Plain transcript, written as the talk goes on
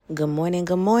Good morning,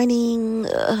 good morning.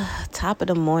 Top of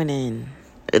the morning.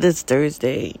 It is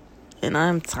Thursday, and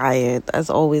I'm tired. As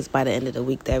always, by the end of the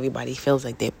week, that everybody feels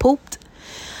like they're pooped.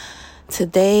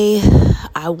 Today,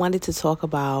 I wanted to talk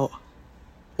about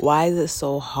why is it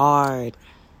so hard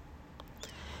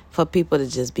for people to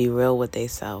just be real with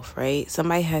themselves, right?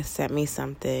 Somebody has sent me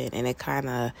something, and it kind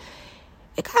of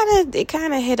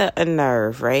hit a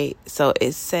nerve, right? So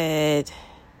it said,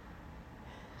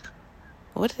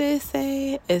 what did it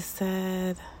say? It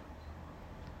said,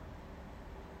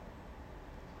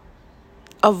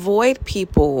 avoid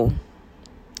people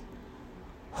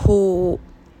who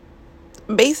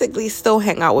basically still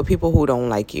hang out with people who don't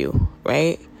like you,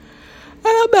 right? And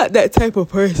I'm not that type of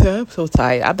person. I'm so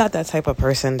tired. I'm not that type of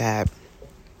person that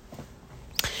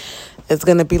is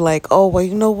going to be like, oh, well,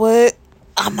 you know what?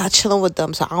 I'm not chilling with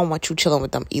them, so I don't want you chilling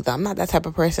with them either. I'm not that type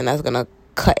of person that's going to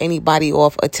cut anybody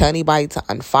off or tell anybody to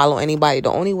unfollow anybody. The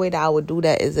only way that I would do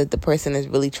that is if the person is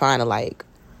really trying to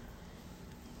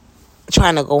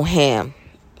go ham,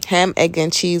 egg,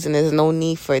 and cheese, and there's no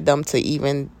need for them to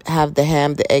even have the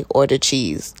ham, the egg, or the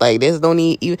cheese. Like, there's no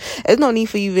need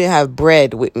for you to even have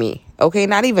bread with me, okay?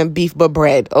 Not even beef, but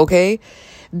bread, okay?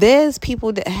 There's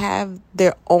people that have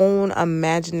their own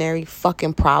imaginary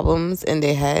fucking problems in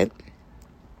their head,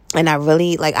 and I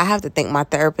have to thank my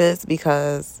therapist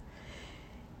because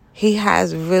he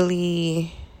has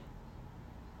really,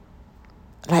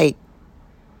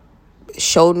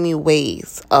 showed me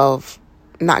ways of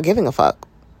not giving a fuck.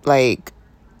 Like,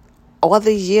 all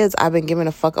these years I've been giving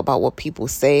a fuck about what people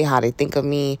say, how they think of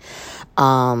me,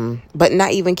 but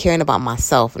not even caring about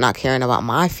myself, not caring about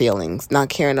my feelings, not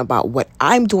caring about what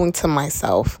I'm doing to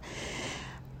myself.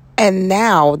 And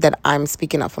now that I'm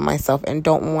speaking up for myself and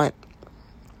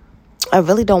I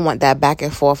really don't want that back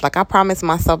and forth. Like, I promised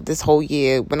myself this whole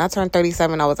year, when I turned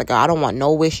 37, I was like, I don't want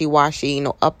no wishy-washy,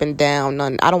 no up and down,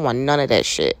 none. I don't want none of that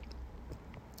shit.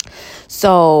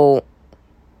 So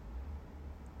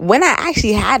when I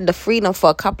actually had the freedom for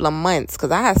a couple of months,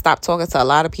 because I had stopped talking to a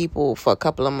lot of people for a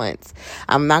couple of months,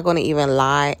 I'm not going to even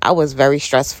lie, I was very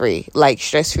stress-free. Like,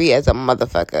 stress-free as a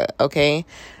motherfucker, okay?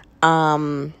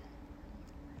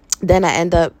 Then I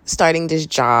end up starting this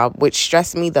job, which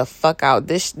stressed me the fuck out.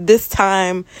 This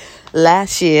time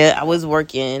last year, I was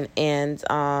working, and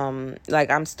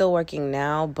I'm still working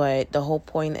now, but the whole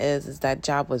point is that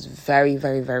job was very,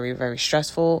 very, very, very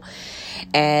stressful.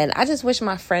 And I just wish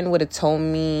my friend would have told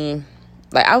me,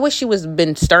 I wish she was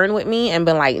been stern with me and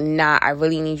been like, nah, I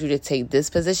really need you to take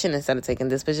this position instead of taking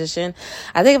this position.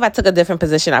 I think if I took a different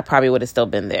position, I probably would have still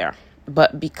been there.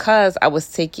 But because I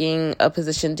was taking a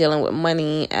position dealing with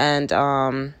money and,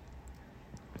 I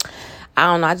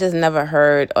don't know, I just never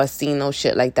heard or seen no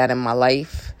shit like that in my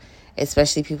life.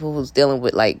 Especially people who's dealing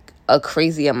with, a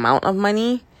crazy amount of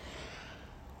money.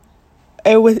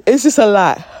 It's just a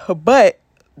lot. But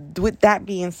with that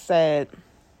being said,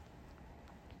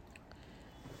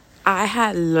 I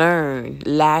had learned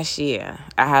last year,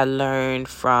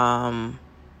 from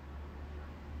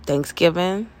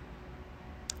Thanksgiving,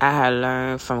 I had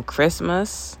learned from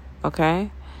Christmas,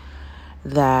 okay,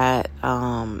 that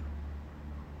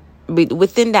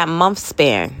within that month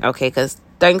span, okay, because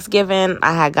Thanksgiving,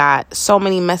 I had got so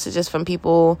many messages from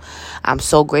people. I'm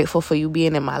so grateful for you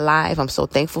being in my life. I'm so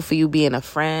thankful for you being a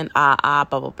friend, blah,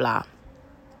 blah, blah.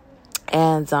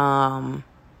 And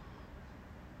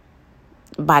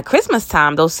by Christmas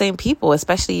time, those same people,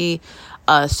 especially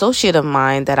an associate of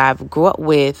mine that I've grew up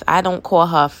with, I don't call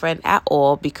her a friend at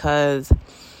all because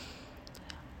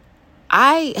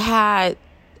I had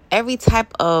every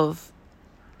type of,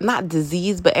 not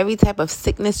disease, but every type of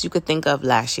sickness you could think of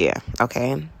last year,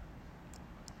 okay?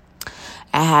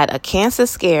 I had a cancer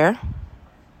scare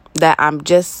that I'm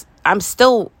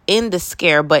still in the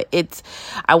scare, but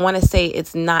I want to say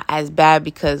it's not as bad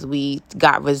because we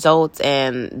got results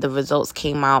and the results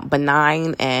came out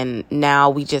benign, and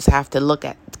now we just have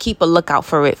to keep a lookout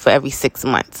for it for every 6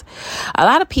 months. A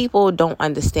lot of people don't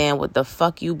understand what the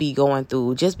fuck you be going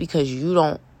through just because you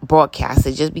don't broadcast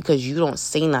it, just because you don't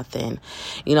say nothing.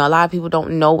 You know, a lot of people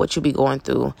don't know what you be going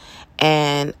through,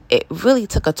 and it really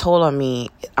took a toll on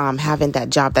me. Having that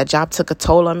job took a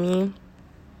toll on me.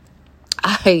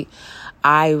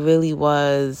 I really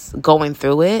was going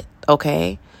through it,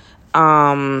 okay?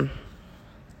 I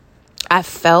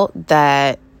felt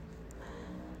that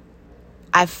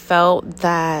if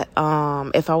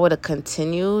I would have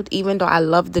continued, even though I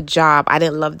loved the job, I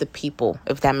didn't love the people,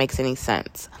 if that makes any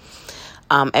sense.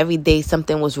 Every day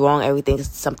something was wrong.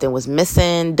 Something was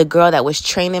missing. The girl that was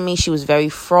training me, she was very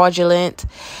fraudulent.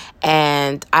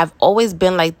 And I've always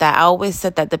been like that. I always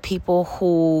said that the people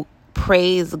who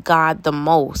praise God the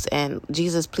most. And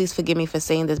Jesus, please forgive me for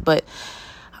saying this, but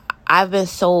I've been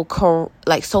so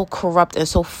corrupt and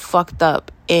so fucked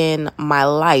up in my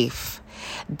life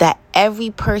that every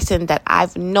person that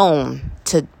I've known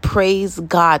to praise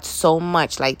God so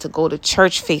much, like to go to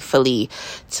church faithfully,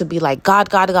 to be like, God,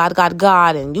 God, God, God,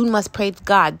 God, and you must praise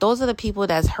God. Those are the people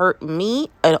that's hurt me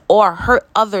or hurt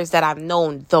others that I've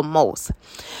known the most.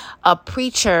 A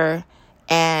preacher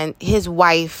and his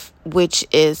wife, which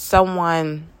is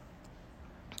someone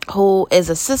who is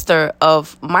a sister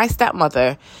of my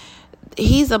stepmother,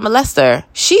 he's a molester.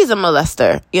 She's a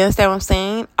molester. You understand what I'm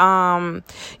saying?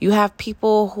 You have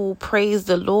people who praise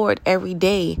the Lord every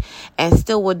day and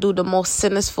still would do the most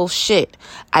sinful shit.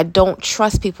 I don't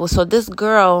trust people. So this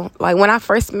girl, like when I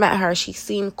first met her, she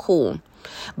seemed cool.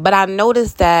 But I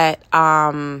noticed that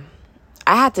I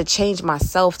had to change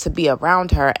myself to be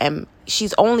around her. And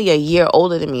she's only a year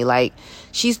older than me. Like,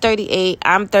 she's 38,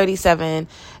 I'm 37.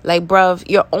 Like, bruv,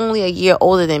 you're only a year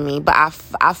older than me. But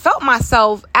I felt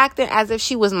myself acting as if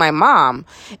she was my mom.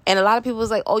 And a lot of people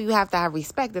was like, oh, you have to have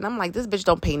respect. And I'm like, this bitch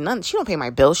don't pay nothing. She don't pay my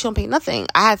bills. She don't pay nothing.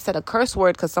 I had said a curse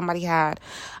word because somebody had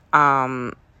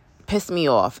pissed me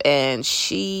off. And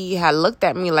she had looked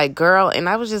at me like, girl. And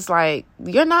I was just like,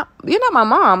 you're not my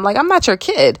mom. Like, I'm not your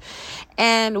kid.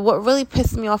 And what really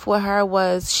pissed me off with her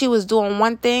was she was doing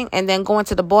one thing and then going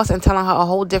to the boss and telling her a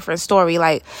whole different story.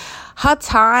 Like, her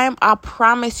time, I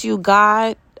promise you,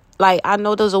 God, like, I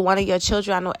know those are one of your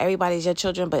children. I know everybody's your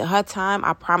children, but her time,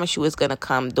 I promise you, is going to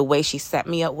come. The way she set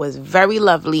me up was very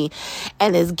lovely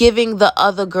and is giving the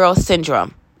other girl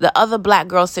syndrome. The other black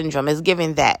girl syndrome is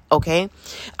giving that, okay?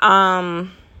 At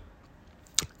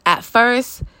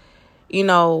first, you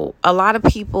know, a lot of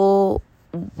people,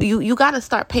 you got to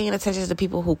start paying attention to the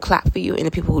people who clap for you and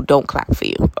the people who don't clap for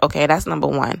you, okay? That's number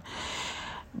one.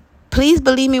 Please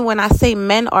believe me when I say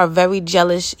men are very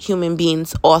jealous human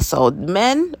beings also.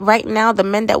 Men, right now, the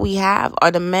men that we have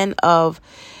are the men of,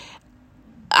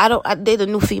 they're the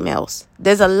new females.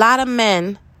 There's a lot of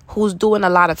men who's doing a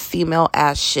lot of female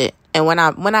ass shit. And when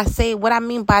I say, what I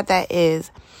mean by that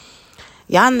is,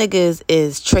 y'all niggas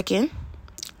is tricking.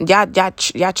 Y'all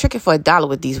tricking for $1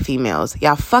 with these females.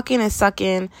 Y'all fucking and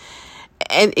sucking.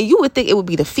 And you would think it would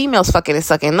be the females fucking and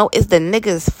sucking. No, it's the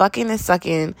niggas fucking and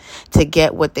sucking to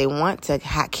get what they want, to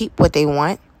keep what they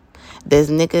want. There's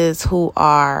niggas who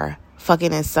are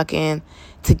fucking and sucking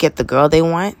to get the girl they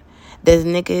want. There's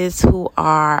niggas who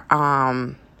are,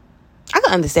 I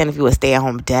can understand if you a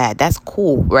stay-at-home dad. That's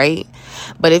cool, right?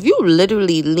 But if you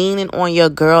literally leaning on your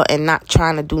girl and not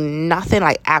trying to do nothing,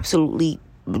 like absolutely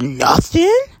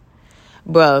nothing,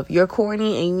 bruh, you're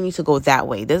corny and you need to go that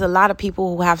way. There's a lot of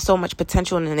people who have so much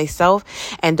potential in themselves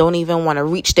and don't even want to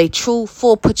reach their true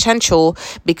full potential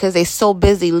because they're so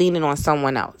busy leaning on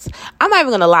someone else. I'm not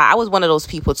even gonna lie, I was one of those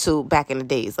people too back in the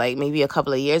days. Like maybe a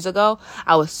couple of years ago,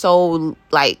 I was so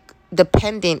like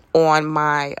dependent on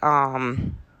my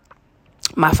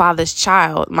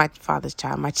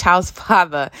child's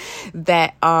father,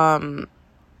 that I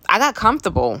got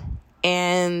comfortable.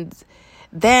 And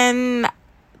then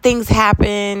things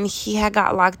happened. He had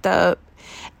got locked up,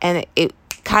 and it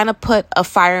kind of put a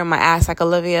fire in my ass. Like,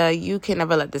 Olivia, you can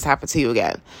never let this happen to you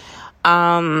again.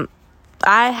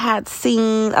 I had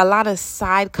seen a lot of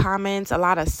side comments, a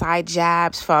lot of side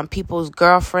jabs from people's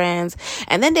girlfriends.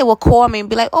 And then they will call me and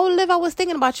be like, oh, Liv, I was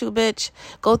thinking about you, bitch.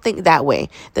 Go think that way.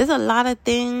 There's a lot of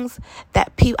things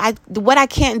that what I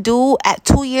can't do at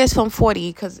 2 years from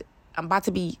 40, because I'm about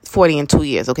to be 40 in 2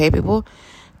 years, okay, people?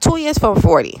 2 years from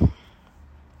 40.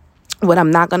 What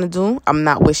I'm not going to do, I'm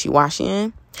not wishy-washy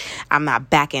in. I'm not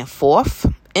back and forth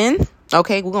in.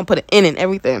 Okay, we're going to put an in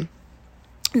everything.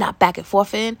 Not back and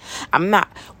forth in. I'm not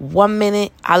 1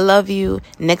 minute I love you,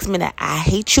 next minute I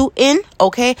hate you in.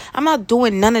 Okay, I'm not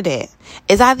doing none of that.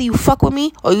 It's either you fuck with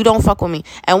me or you don't fuck with me.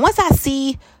 And once I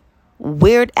see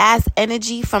weird ass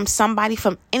energy from somebody,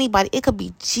 from anybody, it could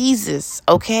be Jesus,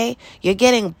 okay? You're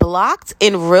getting blocked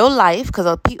in real life, because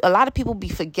a lot of people be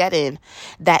forgetting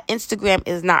that Instagram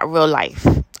is not real life,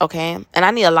 okay? And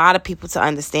I need a lot of people to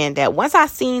understand that. Once I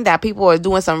seen that people are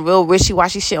doing some real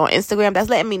wishy-washy shit on Instagram, that's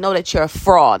letting me know that you're a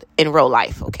fraud in real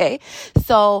life, okay?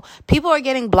 So people are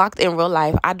getting blocked in real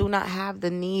life. I do not have the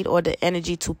need or the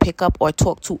energy to pick up or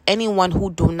talk to anyone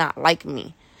who do not like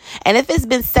me. And if it's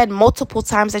been said multiple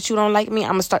times that you don't like me,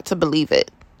 I'm going to start to believe it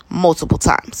multiple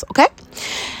times, okay?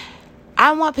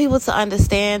 I want people to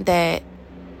understand that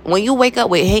when you wake up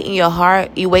with hate in your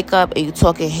heart, you wake up and you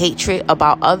talking hatred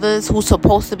about others who's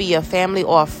supposed to be your family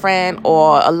or a friend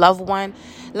or a loved one.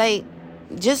 Like,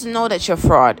 just know that you're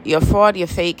fraud. You're fraud, you're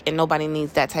fake, and nobody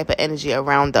needs that type of energy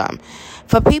around them.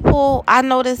 For people, I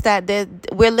noticed that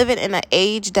we're living in an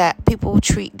age that people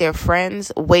treat their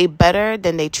friends way better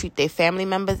than they treat their family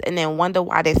members, and then wonder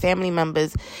why their family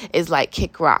members is like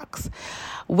kick rocks.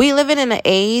 We living in an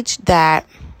age that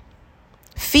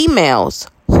females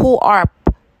who are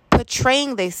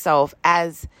portraying themselves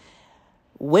as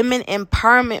women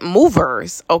empowerment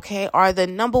movers, okay, are the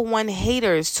number one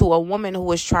haters to a woman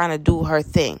who is trying to do her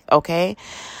thing, okay?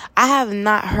 I have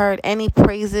not heard any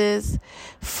praises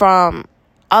from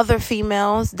other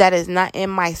females that is not in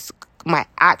my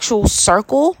actual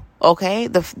circle, okay?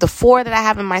 The four that I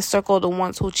have in my circle are the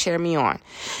ones who cheer me on.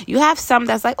 You have some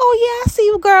that's like, oh yeah, I see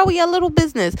you, girl, with your little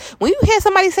business. When you hear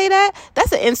somebody say that,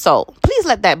 that's an insult. Please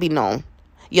let that be known.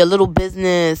 Your little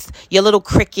business, your little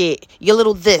cricket, your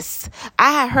little this.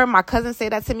 I had heard my cousin say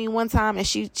that to me one time, and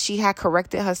she had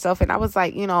corrected herself, and I was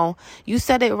like, you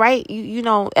said it right. You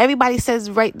know, everybody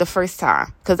says right the first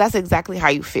time, because that's exactly how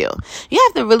you feel. You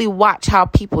have to really watch how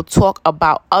people talk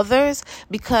about others,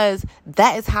 because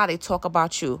that is how they talk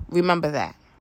about you. Remember that.